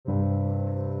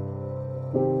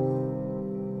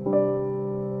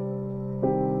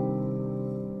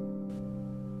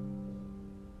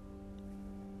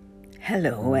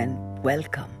Hello and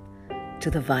welcome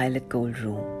to the Violet Gold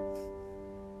Room.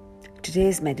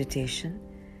 Today's meditation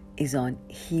is on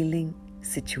healing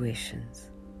situations.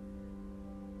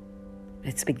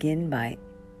 Let's begin by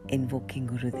invoking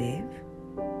Gurudev,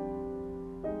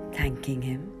 thanking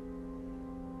him,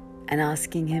 and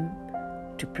asking him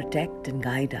to protect and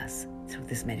guide us through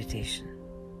this meditation.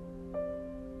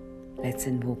 Let's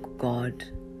invoke God,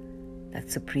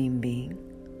 that Supreme Being,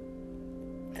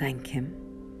 thank him,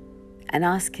 and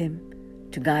ask him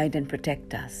to guide and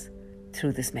protect us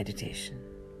through this meditation.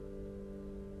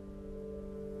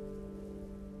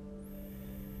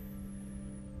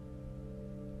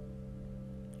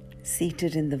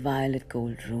 Seated in the Violet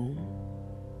Gold Room,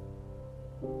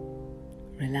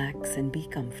 relax and be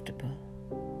comfortable.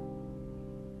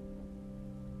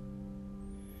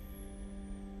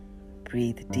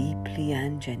 Breathe deeply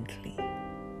and gently.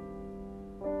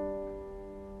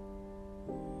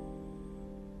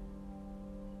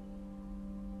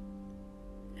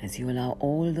 As you allow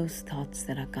all those thoughts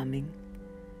that are coming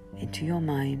into your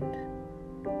mind,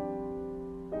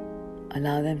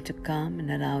 allow them to come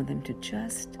and allow them to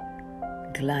just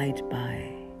glide by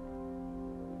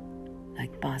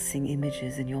like passing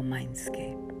images in your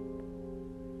mindscape.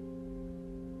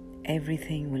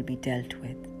 Everything will be dealt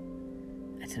with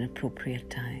at an appropriate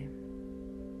time.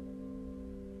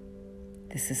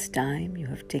 This is time you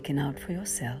have taken out for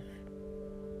yourself.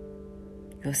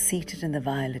 You're seated in the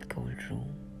Violet Gold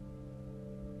Room.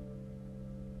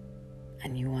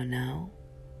 And you are now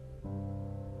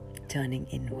turning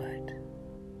inward.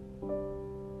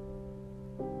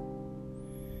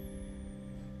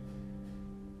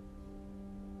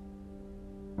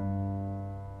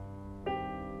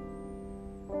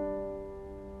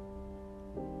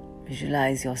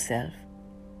 Visualize yourself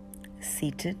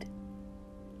seated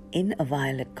in a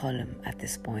violet column at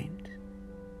this point,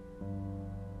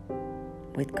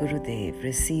 with Gurudev,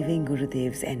 receiving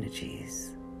Gurudev's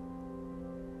energies.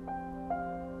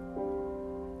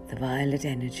 The violet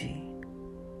energy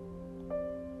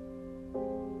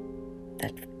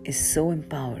that is so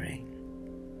empowering,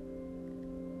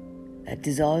 that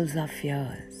dissolves our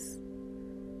fears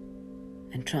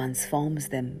and transforms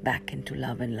them back into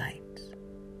love and light.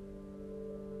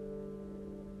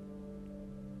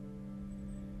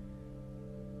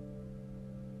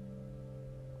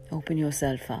 Open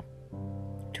yourself up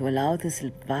to allow this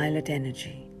violet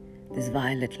energy, this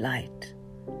violet light,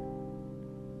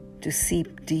 to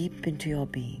seep deep into your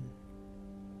being,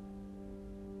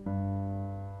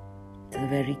 to the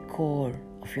very core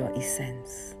of your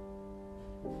essence.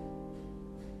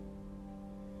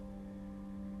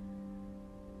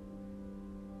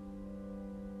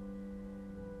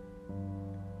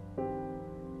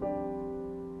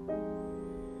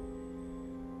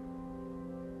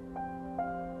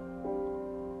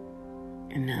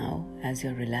 And now, as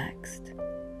you're relaxed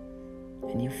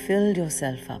and you filled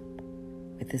yourself up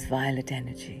with this violet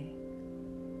energy,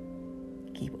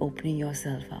 keep opening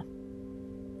yourself up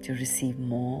to receive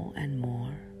more and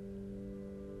more.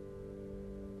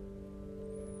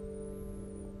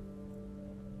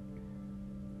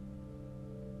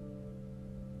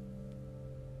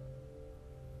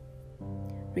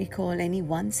 Recall any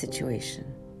one situation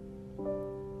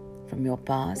from your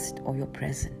past or your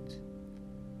present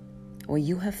where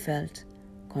you have felt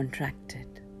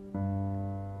contracted,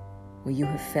 where you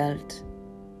have felt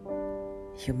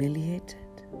humiliated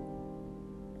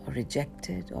or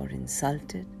rejected or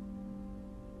insulted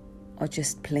or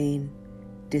just plain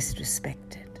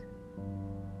disrespected.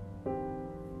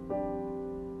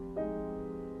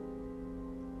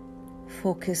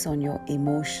 Focus on your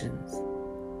emotions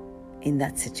in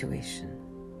that situation.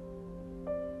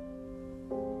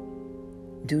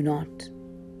 Do not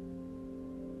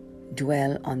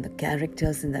dwell on the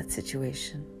characters in that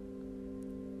situation,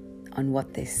 on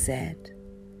what they said,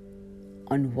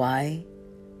 on why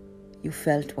you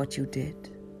felt what you did,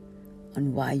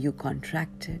 on why you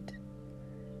contracted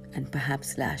and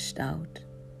perhaps lashed out.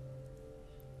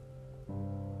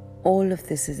 All of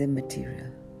this is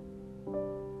immaterial.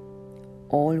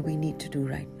 All we need to do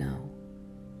right now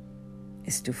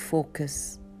is to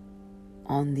focus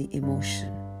on the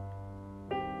emotion,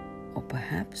 or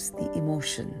perhaps the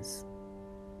emotions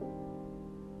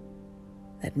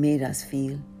that made us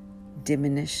feel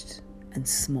diminished and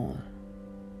small,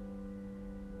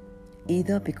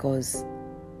 either because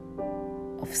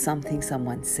of something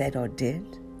someone said or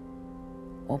did,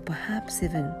 or perhaps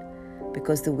even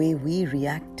because the way we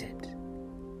reacted,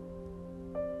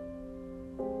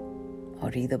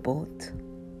 or either both.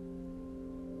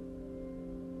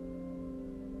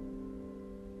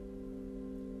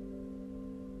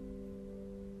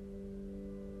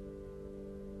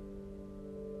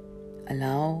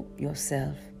 allow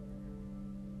yourself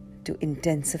to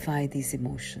intensify these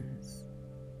emotions.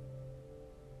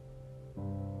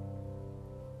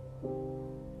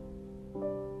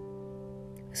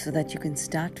 So that you can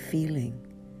start feeling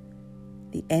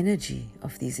the energy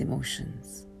of these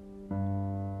emotions.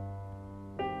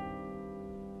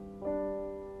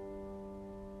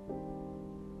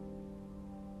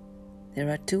 There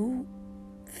are two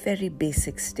very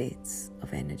basic states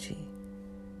of energy,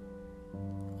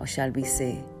 or shall we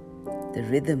say, the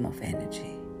rhythm of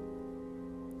energy: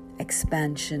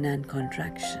 expansion and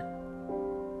contraction.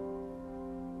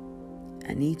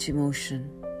 And each emotion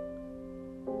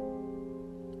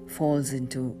falls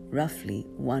into roughly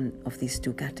one of these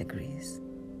two categories.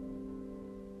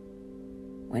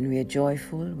 When we are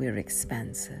joyful, we are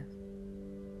expansive.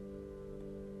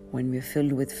 When we are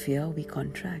filled with fear, we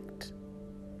contract.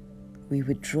 We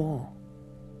withdraw.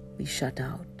 We shut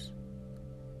out.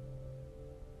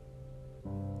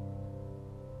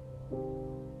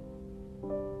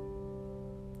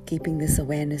 Keeping this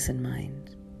awareness in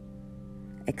mind,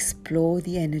 explore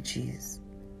the energies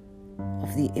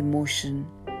of the emotion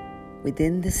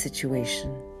within the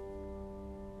situation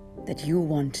that you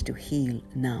want to heal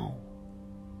now.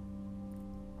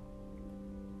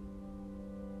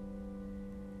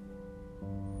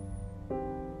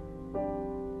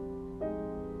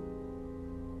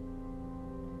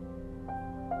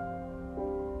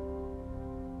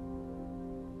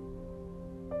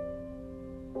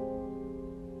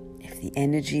 If the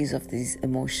energies of these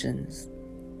emotions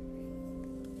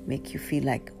make you feel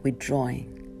like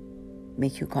withdrawing,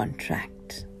 make you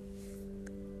contract,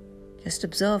 just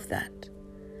observe that.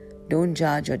 Don't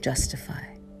judge or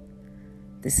justify.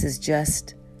 This is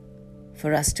just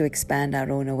for us to expand our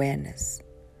own awareness,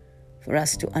 for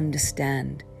us to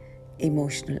understand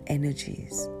emotional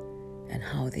energies and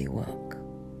how they work.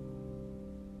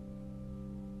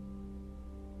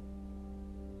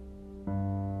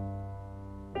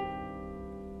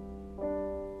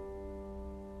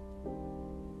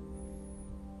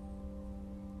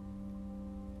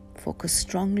 Focus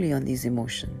strongly on these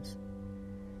emotions,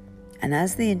 and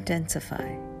as they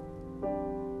intensify,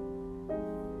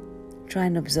 try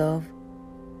and observe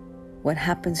what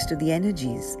happens to the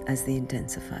energies as they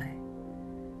intensify,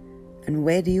 and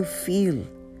where do you feel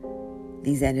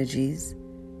these energies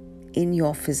in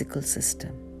your physical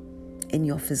system, in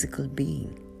your physical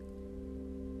being.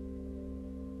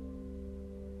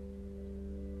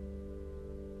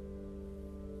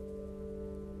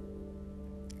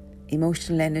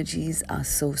 Emotional energies are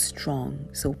so strong,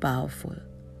 so powerful,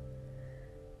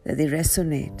 that they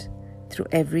resonate through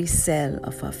every cell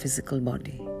of our physical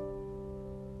body.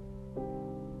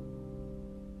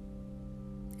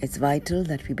 It's vital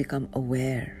that we become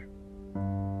aware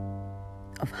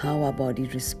of how our body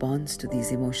responds to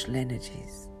these emotional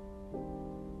energies.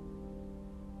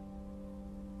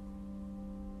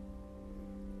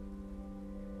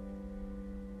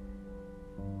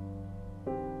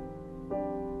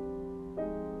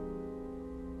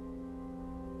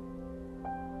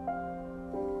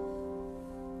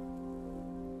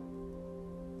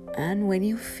 And when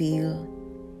you feel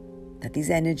that these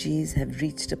energies have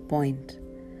reached a point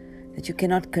that you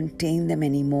cannot contain them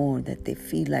anymore, that they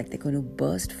feel like they're going to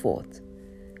burst forth,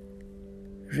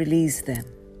 release them.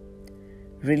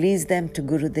 Release them to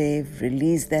Gurudev,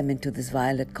 release them into this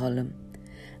violet column,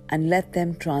 and let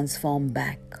them transform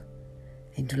back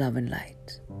into love and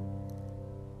light.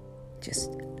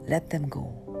 Just let them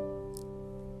go.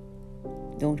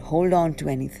 Don't hold on to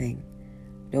anything.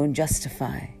 Don't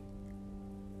justify.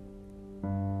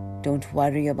 Don't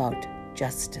worry about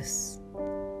justice.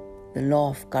 The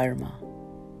law of karma,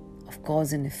 of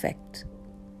cause and effect,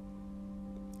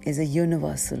 is a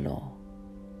universal law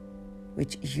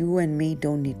which you and me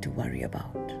don't need to worry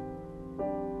about.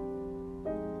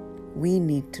 We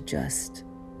need to just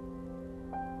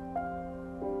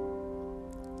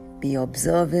be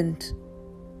observant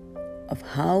of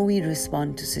how we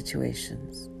respond to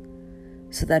situations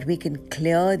so that we can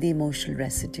clear the emotional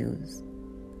residues,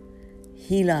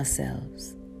 heal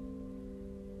ourselves,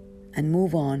 and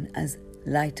move on as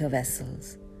lighter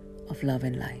vessels of love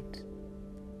and light.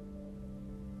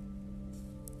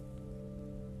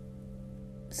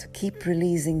 So keep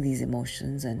releasing these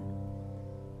emotions and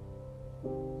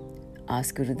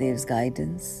ask Gurudev's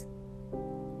guidance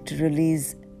to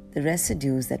release the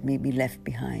residues that may be left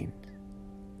behind.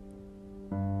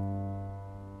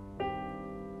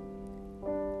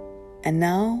 And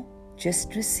now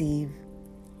just receive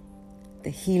the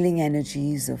healing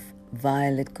energies of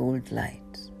violet gold light.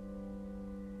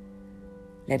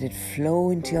 Let it flow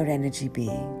into your energy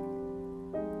being.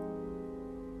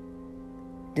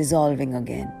 dissolving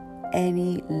again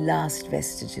any last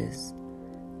vestiges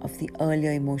of the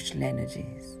earlier emotional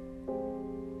energies.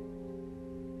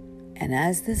 And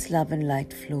as this love and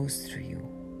light flows through you,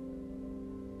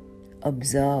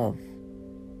 observe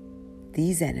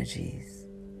these energies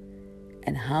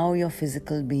and how your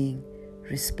physical being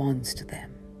responds to them.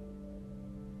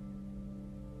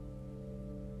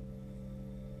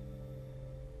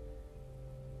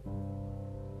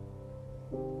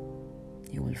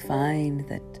 You will find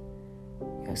that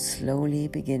you're slowly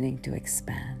beginning to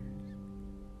expand.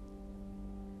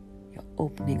 You're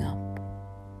opening up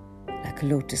like a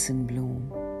lotus in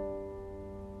bloom.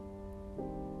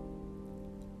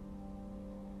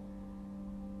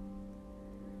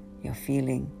 You're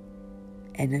feeling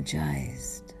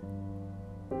energized,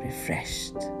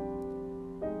 refreshed.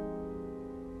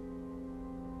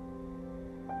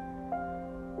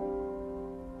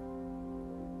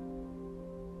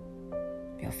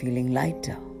 You're feeling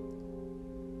lighter.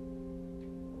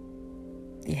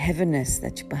 The heaviness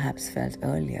that you perhaps felt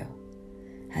earlier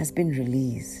has been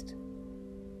released.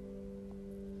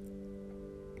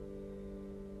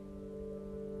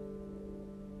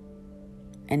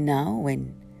 And now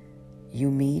when you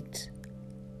meet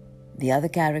the other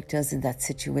characters in that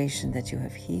situation that you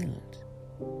have healed,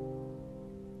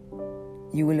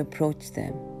 you will approach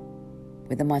them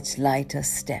with a much lighter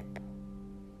step,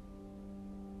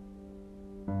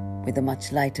 with a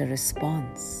much lighter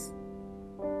response,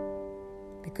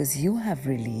 because you have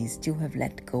released, you have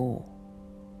let go.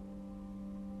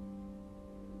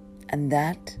 And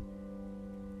that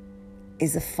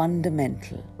is a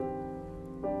fundamental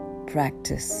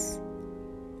practice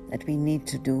that we need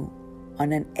to do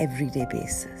on an everyday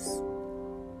basis.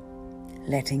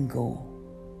 Letting go.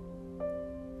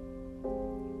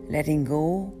 Letting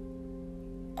go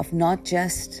of not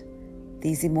just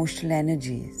these emotional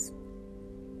energies,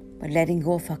 but letting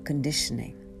go of our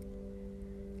conditioning.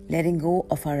 Letting go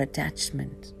of our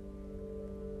attachment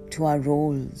to our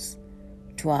roles,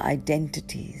 to our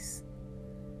identities,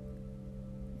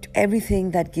 to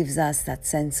everything that gives us that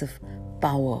sense of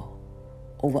power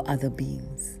over other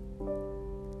beings.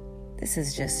 This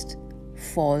is just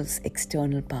false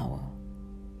external power.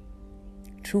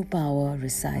 True power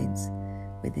resides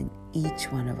within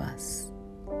each one of us.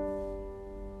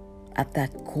 At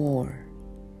that core,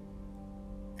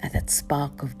 at that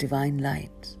spark of divine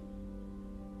light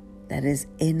that is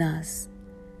in us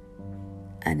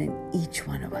and in each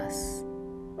one of us.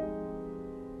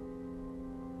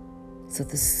 So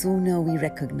the sooner we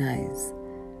recognize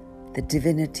the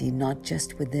divinity not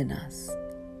just within us,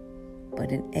 but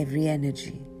in every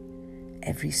energy,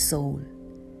 every soul,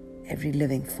 every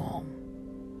living form,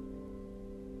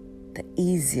 the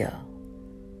easier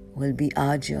will be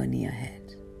our journey ahead.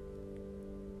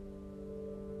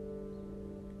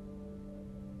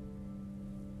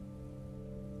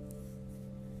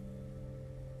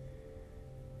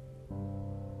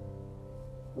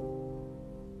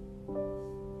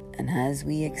 And as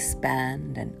we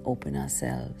expand and open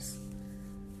ourselves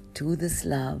to this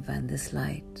love and this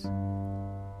light,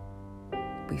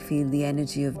 we feel the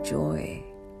energy of joy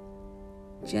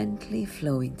gently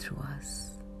flowing through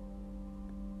us,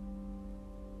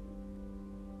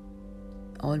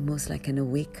 almost like an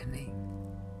awakening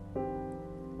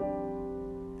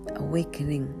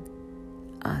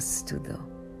us to the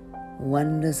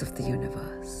wonders of the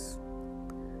universe,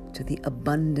 to the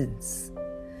abundance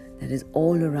that is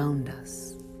all around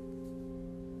us,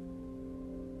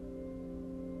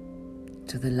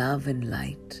 to the love and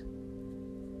light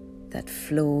that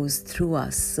flows through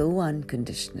us so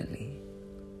unconditionally,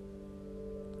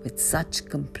 with such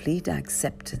complete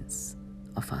acceptance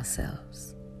of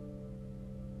ourselves.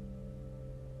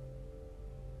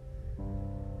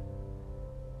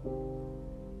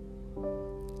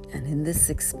 And in this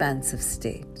expansive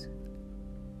state,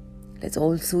 let's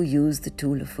also use the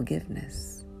tool of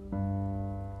forgiveness.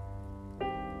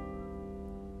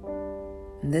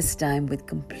 And this time, with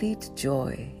complete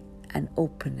joy and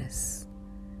openness,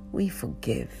 we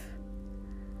forgive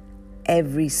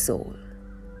every soul,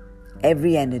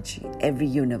 every energy, every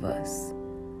universe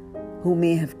who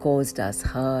may have caused us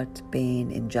hurt,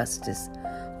 pain, injustice,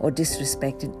 or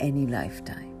disrespect in any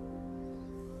lifetime,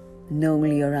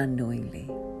 knowingly or unknowingly,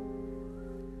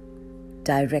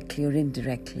 directly or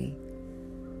indirectly.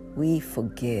 We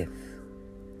forgive.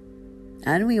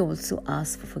 And we also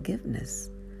ask for forgiveness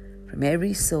from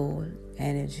every soul,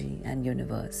 energy, and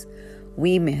universe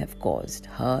we may have caused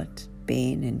hurt,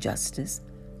 pain, injustice,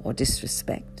 or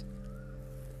disrespect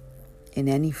in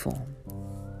any form,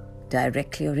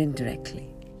 directly or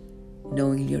indirectly,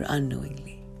 knowingly or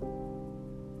unknowingly.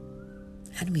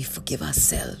 And we forgive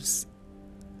ourselves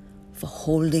for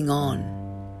holding on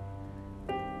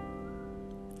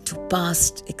to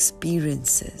past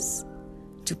experiences,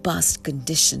 to past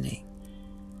conditioning,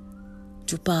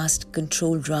 to past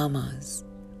control dramas,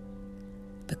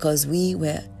 because we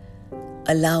were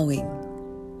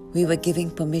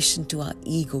giving permission to our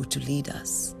ego to lead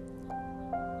us.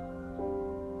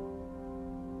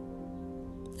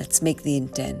 Let's make the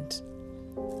intent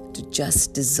to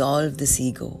just dissolve this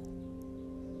ego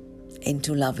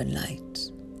into love and light.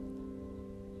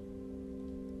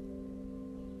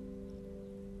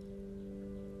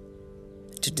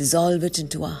 To dissolve it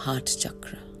into our heart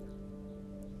chakra,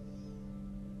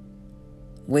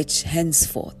 which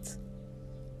henceforth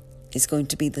is going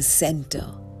to be the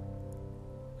center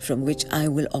from which I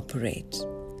will operate,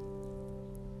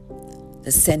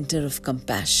 the center of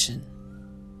compassion,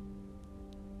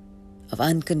 of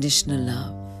unconditional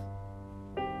love,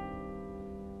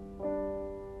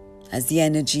 as the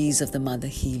energies of the Mother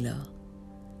Healer,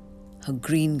 her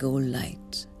green gold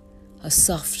light, her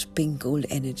soft pink gold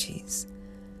energies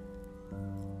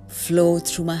flow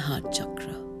through my heart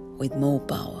chakra with more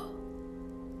power,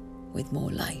 with more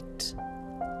light.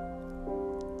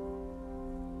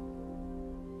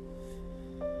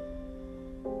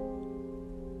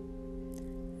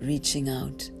 Reaching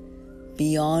out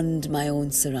beyond my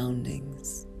own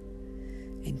surroundings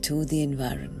into the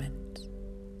environment.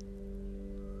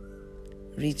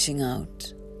 Reaching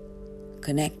out,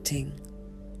 connecting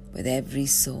with every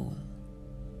soul.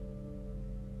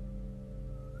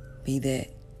 Be there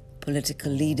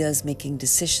political leaders making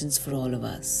decisions for all of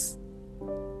us.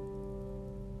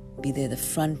 Be there the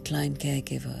frontline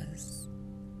caregivers,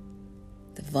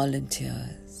 the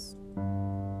volunteers.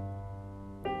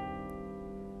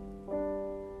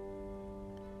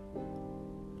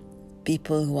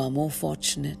 People who are more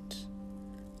fortunate,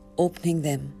 opening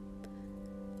them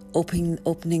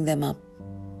up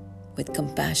with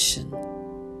compassion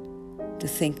to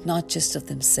think not just of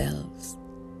themselves,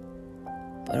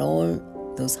 but all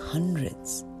those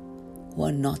hundreds who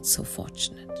are not so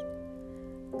fortunate,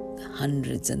 the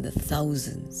hundreds and the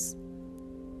thousands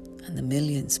and the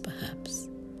millions perhaps.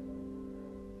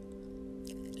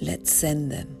 Let's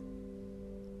send them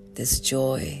this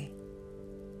joy,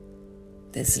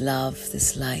 this love,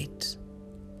 this light,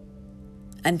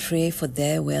 and pray for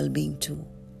their well-being too.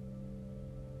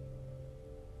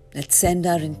 Let's send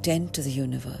our intent to the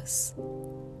universe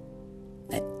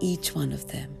that each one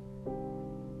of them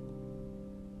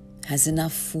has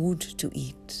enough food to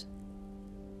eat,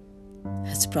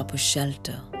 has proper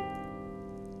shelter,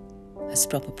 has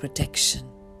proper protection,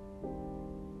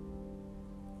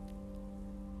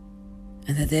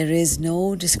 and that there is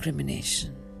no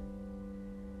discrimination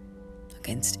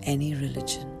against any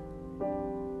religion,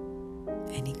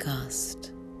 any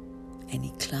caste,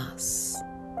 any class.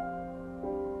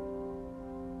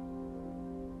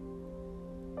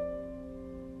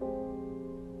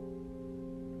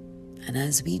 And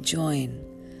as we join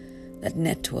that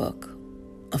network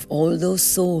of all those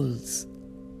souls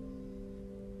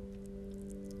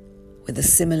with a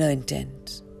similar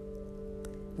intent,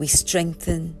 we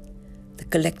strengthen the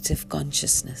collective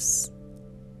consciousness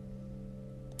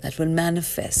that will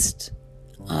manifest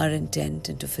our intent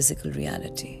into physical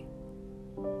reality.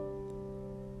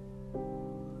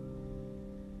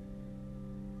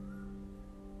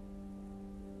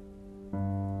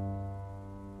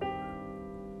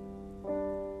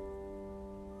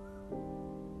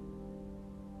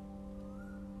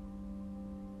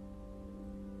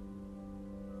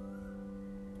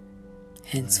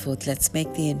 Henceforth, let's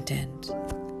make the intent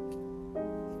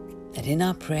that in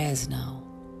our prayers now,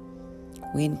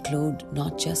 we include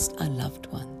not just our loved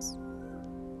ones,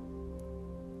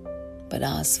 but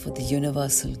ask for the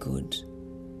universal good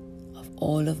of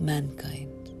all of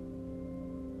mankind,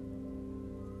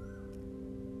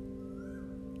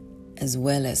 as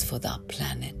well as for our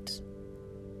planet,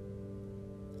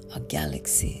 our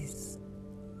galaxies,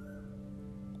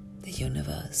 the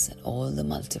universe and all the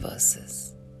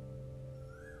multiverses.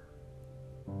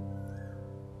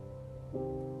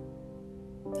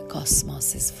 The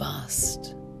cosmos is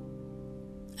vast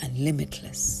and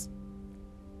limitless,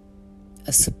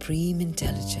 a supreme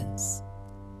intelligence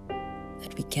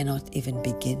that we cannot even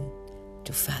begin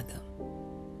to fathom.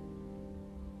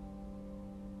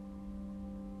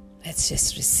 Let's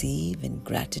just receive in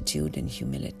gratitude and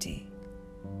humility.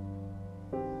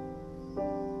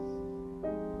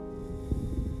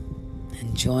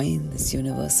 And join this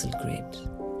universal grid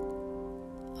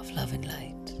of love and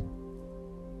light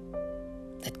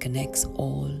that connects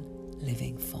all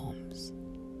living forms.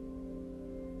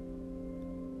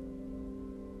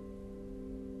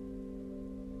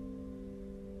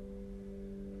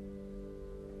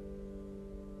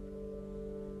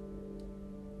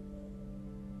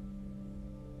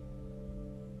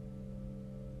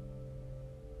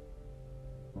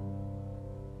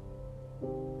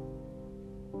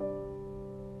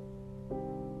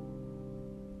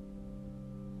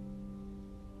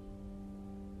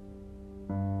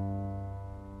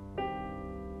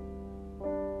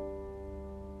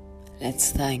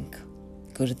 Let's thank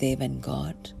Gurudev and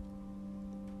God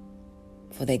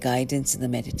for their guidance in the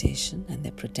meditation and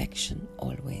their protection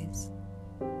always.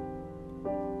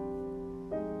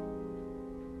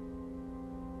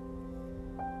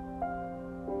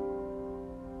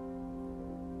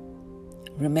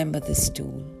 Remember this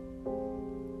tool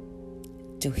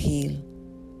to heal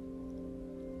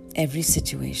every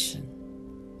situation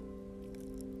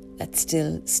that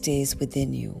still stays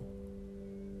within you,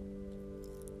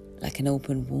 like an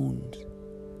open wound,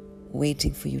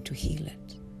 waiting for you to heal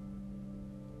it.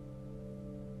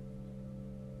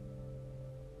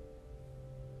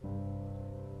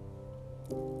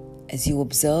 As you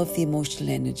observe the emotional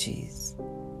energies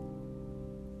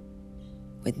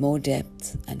with more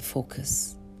depth and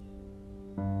focus,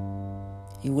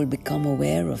 you will become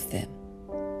aware of them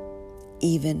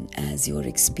even as you are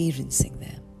experiencing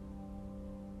them.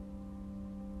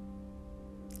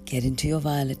 Get into your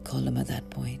violet column at that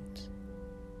point.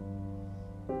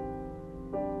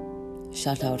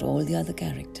 Shut out all the other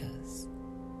characters.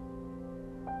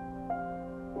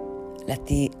 Let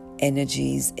the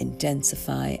energies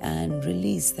intensify and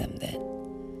release them then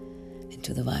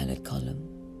into the violet column,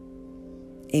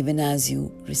 even as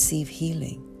you receive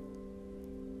healing.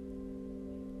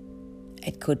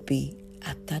 It could be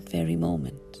at that very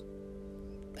moment,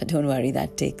 but don't worry,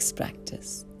 that takes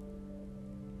practice.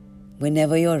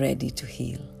 Whenever you're ready to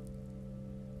heal,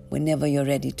 whenever you're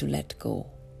ready to let go,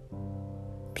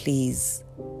 please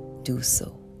do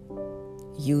so.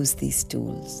 Use these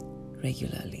tools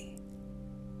regularly.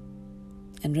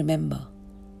 And remember,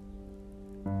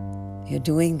 you're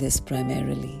doing this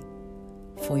primarily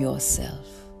for yourself,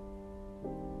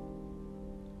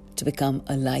 to become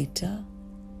a lighter,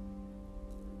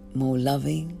 more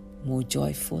loving, more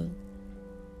joyful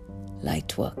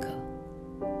light worker.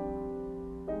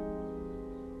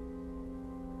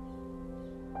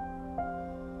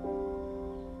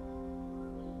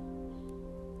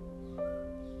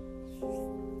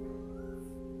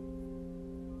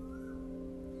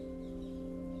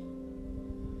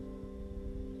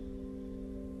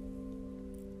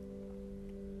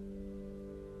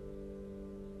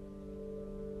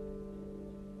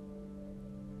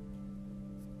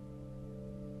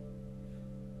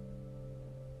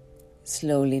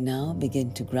 Slowly now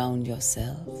begin to ground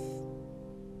yourself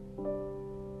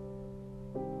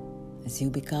as you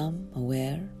become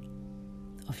aware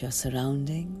of your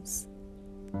surroundings,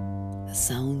 the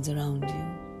sounds around you.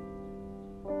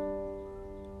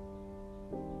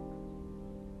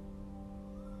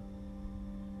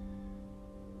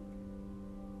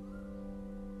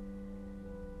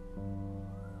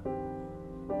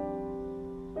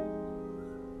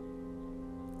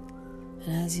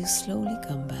 And as you slowly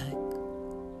come back,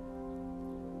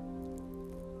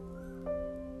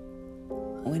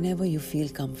 whenever you feel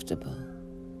comfortable,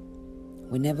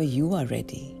 whenever you are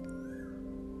ready,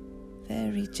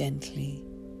 very gently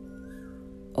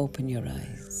open your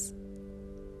eyes.